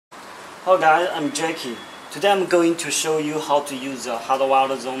Hello guys, I'm Jackie. Today I'm going to show you how to use the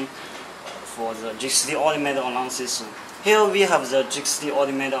hardwired zone for the GCD automated alarm system. Here we have the GCD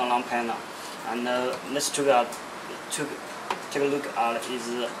automated alarm panel, and let's take a look at its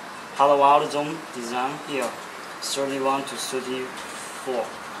hardwired zone design here, 31 to 34.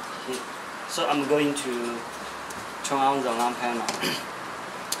 So I'm going to turn on the alarm panel.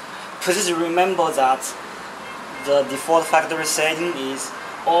 Please remember that the default factory setting is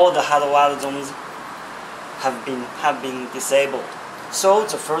all the hardwired zones have been disabled. So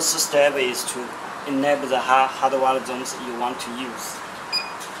the first step is to enable the hardwired zones you want to use.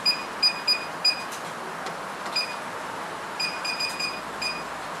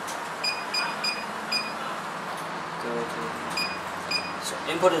 So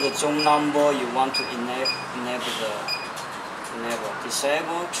input the zone number you want to enable.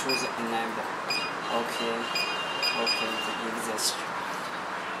 Disable, choose enable. Okay, it exists.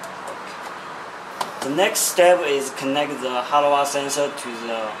 The next step is connect the hardwire sensor to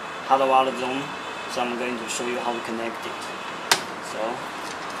the hardwired zone. So I'm going to show you how to connect it. So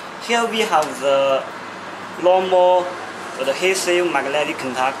here we have the normal adhesive magnetic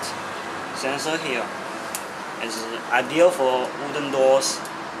contact sensor here. It's ideal for wooden doors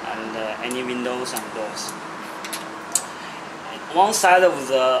and any windows and doors. One side of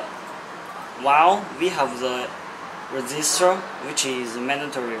the wall we have the resistor, which is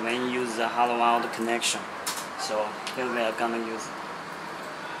mandatory when you use the hardwired connection. So here we are gonna connect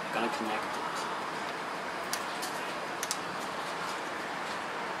it.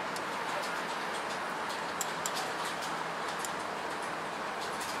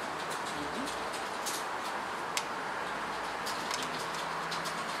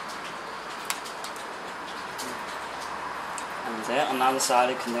 And then another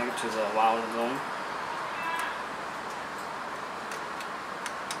side connect to the wired zone.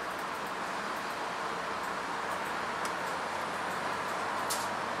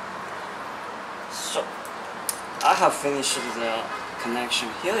 So I have finished the connection.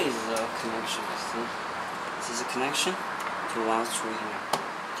 Here is the connection. See, this is a connection to run through here.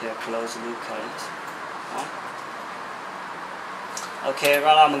 Take a close look at it. Okay,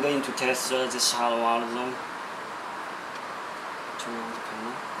 right now I'm going to test this hardwired zone. Turn on the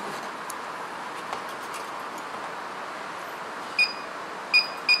panel.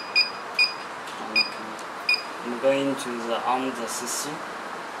 I'm going to on the system.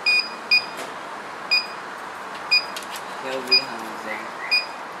 Here we have the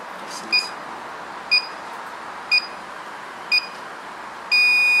sensor.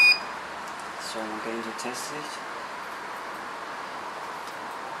 So I'm going to test it.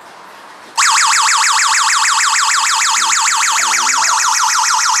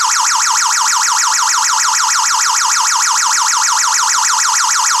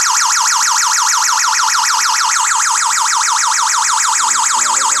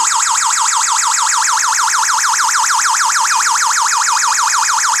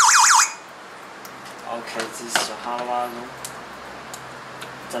 Okay, this is the hardwired zone.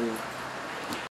 Then